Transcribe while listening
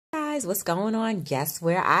guys, what's going on? Guess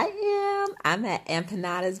where I am? I'm at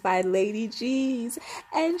Empanadas by Lady G's,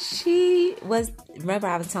 and she was, remember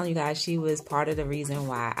I was telling you guys, she was part of the reason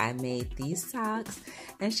why I made these socks,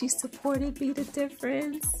 and she supported Be the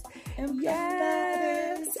Difference.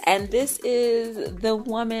 Yes, and this is the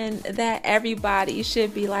woman that everybody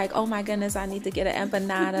should be like, oh my goodness, I need to get an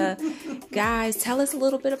empanada. Guys, tell us a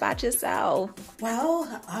little bit about yourself. Well,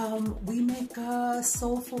 we make a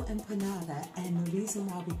soulful empanada, and the reason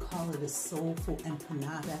why we call it a soulful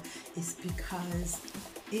empanada is because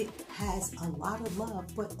it has a lot of love,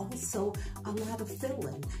 but also a lot of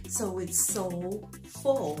filling. So it's so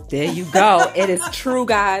full. There you go. It is true,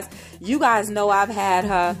 guys. You guys know I've had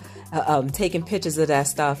her taking pictures of that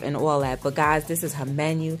stuff and all that. But guys, this is her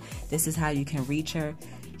menu. This is how you can reach her.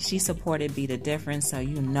 She supported Be the Difference, so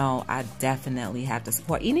you know I definitely have to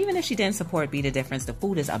support. And even if she didn't support Be the Difference, the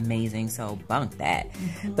food is amazing, so bunk that.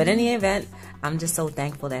 But in the event, I'm just so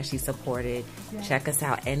thankful that she supported. Yes. Check us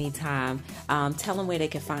out anytime. Tell them where they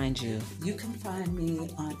can find you. You can find me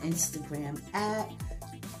on Instagram at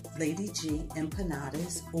Lady G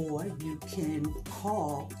Empanadas, or you can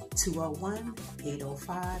call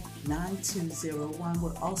 201-805-9201.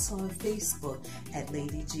 We're also on Facebook at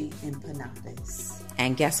Lady G Empanadas.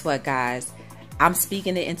 And guess what, guys? I'm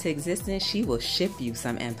speaking it into existence. She will ship you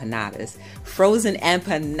some empanadas, frozen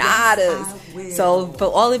empanadas. Yes, so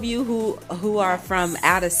for all of you who are from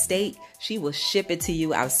out of state, she will ship it to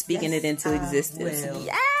you. I'm speaking it into existence.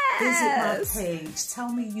 Yes. Visit my page.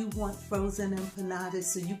 Tell me you want frozen empanadas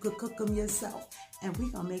so you could cook them yourself, and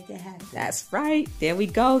we're going to make it happen. That's right. There we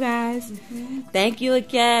go, guys. Thank you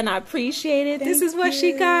again. I appreciate it. This is what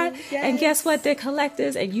she got. Yes. And guess what? They're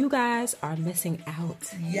collectors, and you guys are missing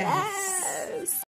out. Yes.